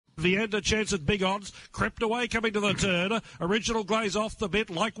Vienda Chance at big odds, crept away coming to the turn. Original Glaze off the bit,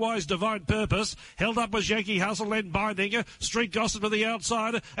 likewise Divine Purpose. Held up was Yankee Hustle, then Binding. Street Gossip to the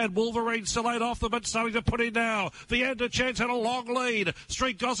outside, and Wolverine still ain't off them, but starting to put in now. Vienda Chance had a long lead.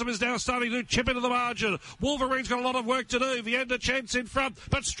 Street Gossip is now starting to chip into the margin. Wolverine's got a lot of work to do. Vienda Chance in front,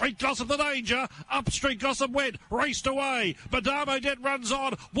 but Street Gossip the danger. Up Street Gossip went, raced away. Madame Odette runs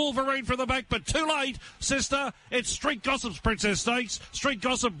on. Wolverine from the back, but too late, sister. It's Street Gossip's Princess Stakes. Street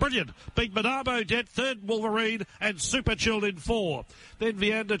Gossip brilliant. Beat Madame Odette, third Wolverine, and Super Chilled in 4. Then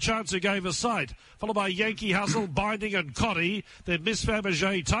Vienda Chance, who gave a sight, followed by Yankee Hustle, Binding and Cotty. Then Miss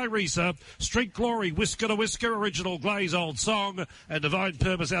Fabergé, Tyresa, Street Glory, Whisker to Whisker, Original Glaze, Old Song, and Divine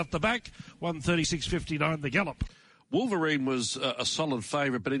Purpose out the back. 136.59 the gallop. Wolverine was a solid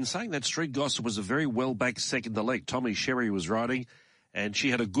favourite, but in saying that, Street Gossip was a very well-backed second to leg. Tommy Sherry was riding, and she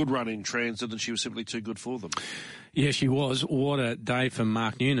had a good run in transit, and she was simply too good for them. Yeah, she was. What a day for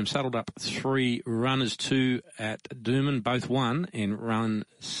Mark Newnham. Saddled up 3 runners, 2 at Dooman, both won, and run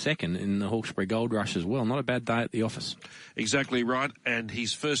second in the Hawkesbury Gold Rush as well. Not a bad day at the office. Exactly right, and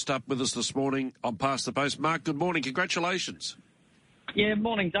he's first up with us this morning on Past the Post. Mark, good morning. Congratulations. Yeah,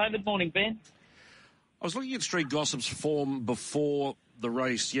 morning, David. Morning, Ben. I was looking at Street Gossip's form before the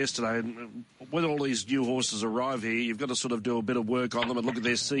race yesterday, and when all these new horses arrive here, you've got to sort of do a bit of work on them and look at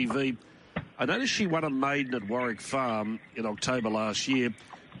their CV. I noticed she won a maiden at Warwick Farm in October last year.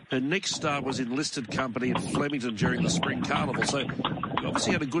 Her next start was enlisted company at Flemington during the Spring Carnival, so you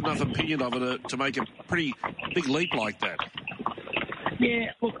obviously had a good enough opinion of her to make a pretty big leap like that.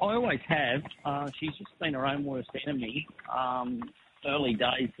 Yeah, look, I always have. She's just been her own worst enemy. Early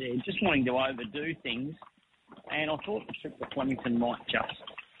days there, just wanting to overdo things. And I thought the trip to Flemington might just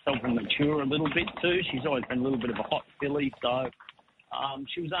help her mature a little bit too. She's always been a little bit of a hot filly, so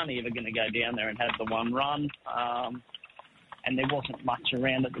she was only ever going to go down there and have the one run. And there wasn't much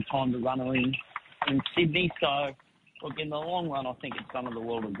around at the time to run her in Sydney. So, look, in the long run, I think it's done her the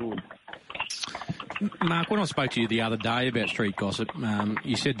world of good. Mark, when I spoke to you the other day about Street Gossip,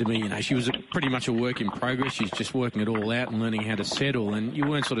 you said to me, she was pretty much a work in progress. She's just working it all out and learning how to settle, and you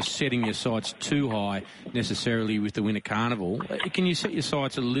weren't sort of setting your sights too high necessarily with the Winter Carnival. Can you set your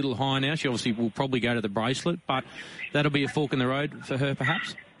sights a little high now? She obviously will probably go to the Bracelet, but that'll be a fork in the road for her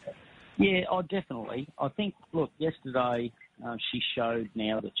perhaps? Yeah, definitely. I think, look, yesterday she showed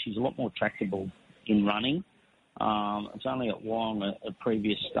now that she's a lot more tractable in running. It's only at Wyong, a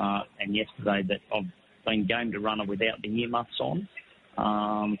previous start, and yesterday that I've been game to run her without the earmuffs on,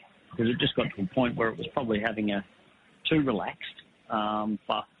 because it just got to a point where it was probably having her too relaxed.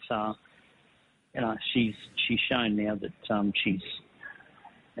 But she's shown now that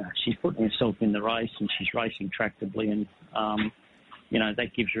she's putting herself in the race and she's racing tractably, and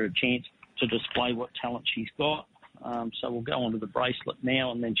that gives her a chance to display what talent she's got. So we'll go on to the Bracelet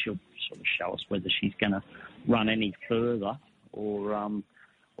now, and then she'll sort of show us whether she's going to run any further or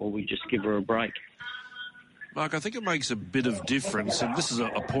we just give her a break. Mark, I think it makes a bit of difference, and this is a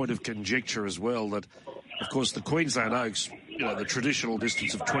point of conjecture as well, that, of course, the Queensland Oaks, the traditional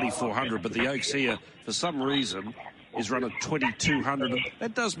distance of 2,400, but the Oaks here, for some reason, is run at 2,200.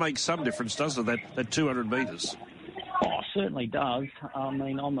 That does make some difference, doesn't it, that 200 metres? Oh, it certainly does. I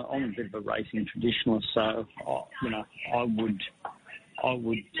mean, I'm a bit of a racing traditionalist, so I would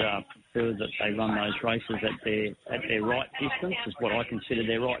prefer that they run those races at their right distance, is what I consider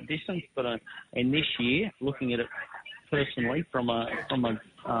their right distance. But and this year, looking at it personally from a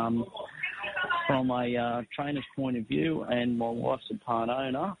trainer's point of view, and my wife's a part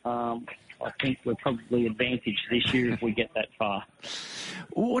owner, I think we're probably advantaged this year if we get that far.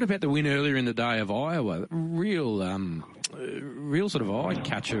 What about the win earlier in the day of Iowa? Real sort of eye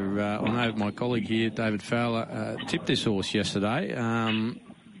catcher. I know my colleague here, David Fowler, tipped this horse yesterday,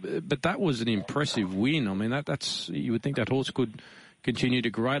 but that was an impressive win. I mean, that's you would think that horse could continue to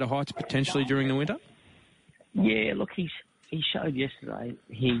greater heights potentially during the winter. Yeah, look, he showed yesterday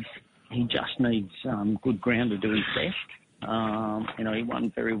he just needs good ground to do his best. He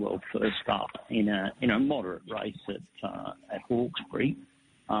won very well first up in a moderate race at Hawkesbury,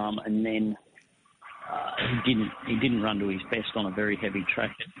 and then he didn't run to his best on a very heavy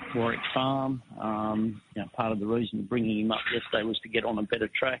track at Warwick Farm. Part of the reason for bringing him up yesterday was to get on a better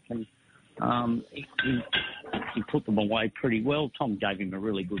track, and he put them away pretty well. Tom gave him a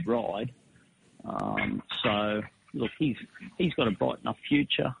really good ride. So look, he's got a bright enough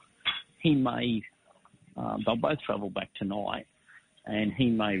future. He may. They'll both travel back tonight, and he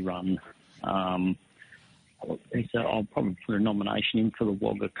may run. I'll probably put a nomination in for the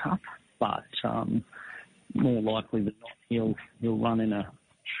Wagga Cup, but more likely than not, he'll run in a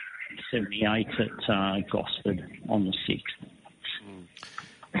 78 at Gosford on the 6th.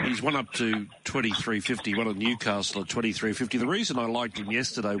 he's won up to 23.50, won at Newcastle at 23.50. The reason I liked him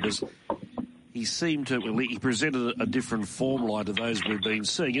yesterday was he seemed to, well, he presented a different form line to those we've been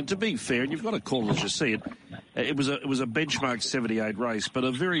seeing. And to be fair, and you've got to call it as you see it, it was a benchmark 78 race, but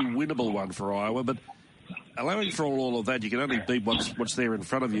a very winnable one for Iowa. But allowing for all of that, you can only beat what's there in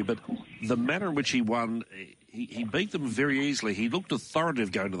front of you. But the manner in which he won, he beat them very easily. He looked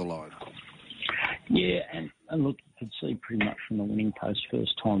authoritative going to the line. Yeah, and look, you could see pretty much from the winning post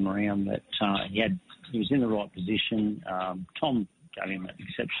first time around that he was in the right position. Tom gave him an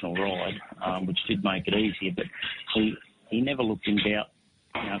exceptional ride, which did make it easier, but he never looked in doubt,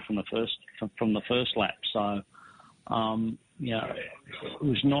 from the first lap. So, it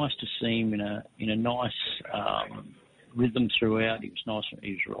was nice to see him in a nice rhythm throughout. He was nice.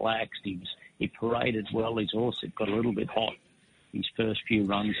 He was relaxed. He paraded well. His horse had got a little bit hot his first few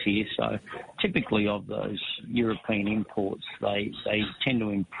runs here. So typically of those European imports, they tend to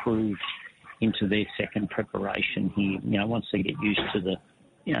improve into their second preparation here. Once they get used to the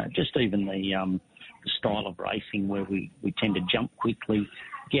style of racing where we tend to jump quickly,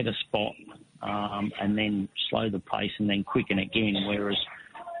 get a spot, and then slow the pace and then quicken again. Whereas,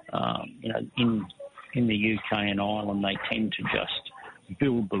 in the UK and Ireland, they tend to just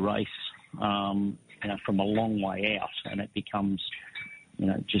build the race, from a long way out, and it becomes a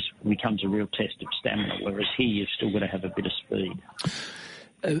real test of stamina. Whereas here, you've still got to have a bit of speed.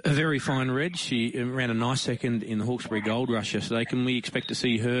 A very fine red. She ran a nice second in the Hawkesbury Gold Rush yesterday. Can we expect to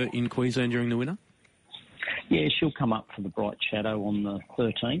see her in Queensland during the winter? Yeah, she'll come up for the Bright Shadow on the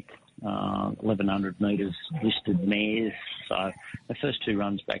 13th. 1,100 metres listed mares. So the first two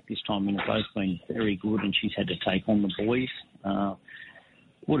runs back this time have both been very good, and she's had to take on the boys.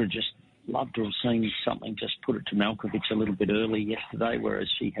 Would have just loved to have seen something just put it to Malkovich a little bit early yesterday, whereas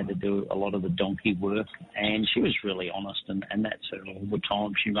she had to do a lot of the donkey work, and she was really honest, and that's her all the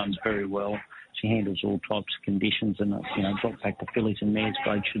time. She runs very well. She handles all types of conditions, and drop back to fillies and mares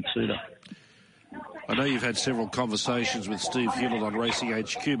grade should suit her. I know you've had several conversations with Steve Hewlett on Racing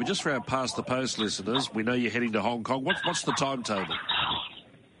HQ, but just for our Past the Post listeners, we know you're heading to Hong Kong. What's the timetable?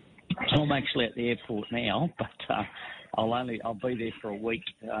 I'm actually at the airport now, but I'll be there for a week.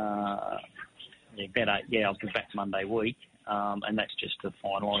 I'll be back Monday week, and that's just to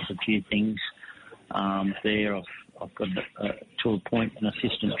finalise a few things there. I've got to appoint an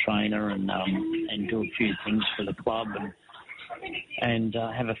assistant trainer and do a few things for the club and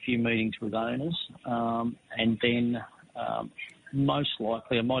have a few meetings with owners, and then most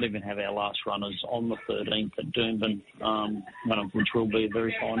likely I might even have our last runners on the 13th at Doomben, one of which will be a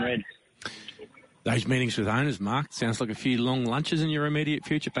very fine red. Those meetings with owners, Mark, sounds like a few long lunches in your immediate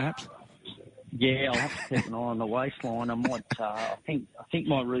future, perhaps. Yeah, I'll have to keep an eye on the waistline. I might. I think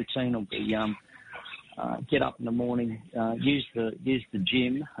my routine will be get up in the morning, use the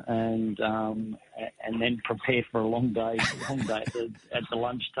gym, and then prepare for a long day at the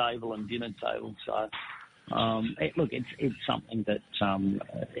lunch table and dinner table. So, it's something that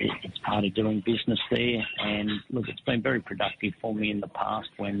it's part of doing business there, and look, it's been very productive for me in the past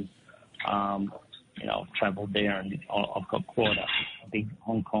when. I've travelled there and I've got quite a big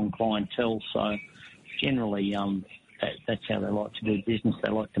Hong Kong clientele. So generally, that's how they like to do business. They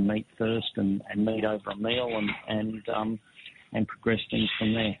like to meet first and meet over a meal and progress things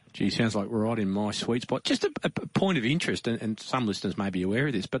from there. Gee, sounds like we're right in my sweet spot. Just a point of interest, and some listeners may be aware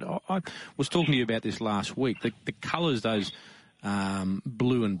of this, but I was talking to you about this last week. The colours, those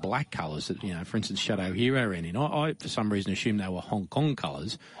blue and black colours that, for instance, Shadow Hero ran in, I for some reason assumed they were Hong Kong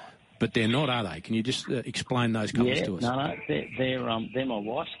colours. But they're not, are they? Can you just explain those colours to us? No, they're my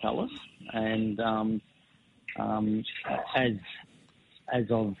wife's colours, and as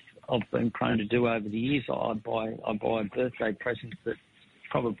I've been prone to do over the years, I buy birthday presents that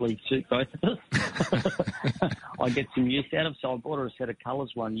probably suit both of us. I get some use out of, so I bought her a set of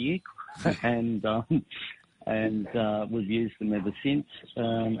colours one year, and we've used them ever since,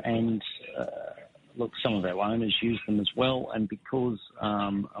 Look, some of our owners use them as well, and because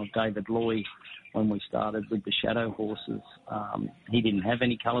of David Loy, when we started with the Shadow horses, he didn't have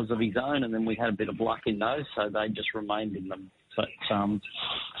any colours of his own, and then we had a bit of luck in those, so they just remained in them. But,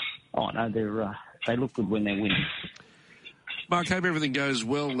 they look good when they're winning. Mark, hope everything goes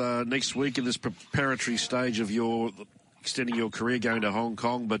well next week in this preparatory stage of your extending your career going to Hong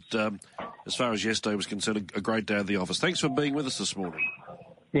Kong, but as far as yesterday was concerned, a great day at the office. Thanks for being with us this morning.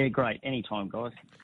 Yeah, great. Anytime, guys.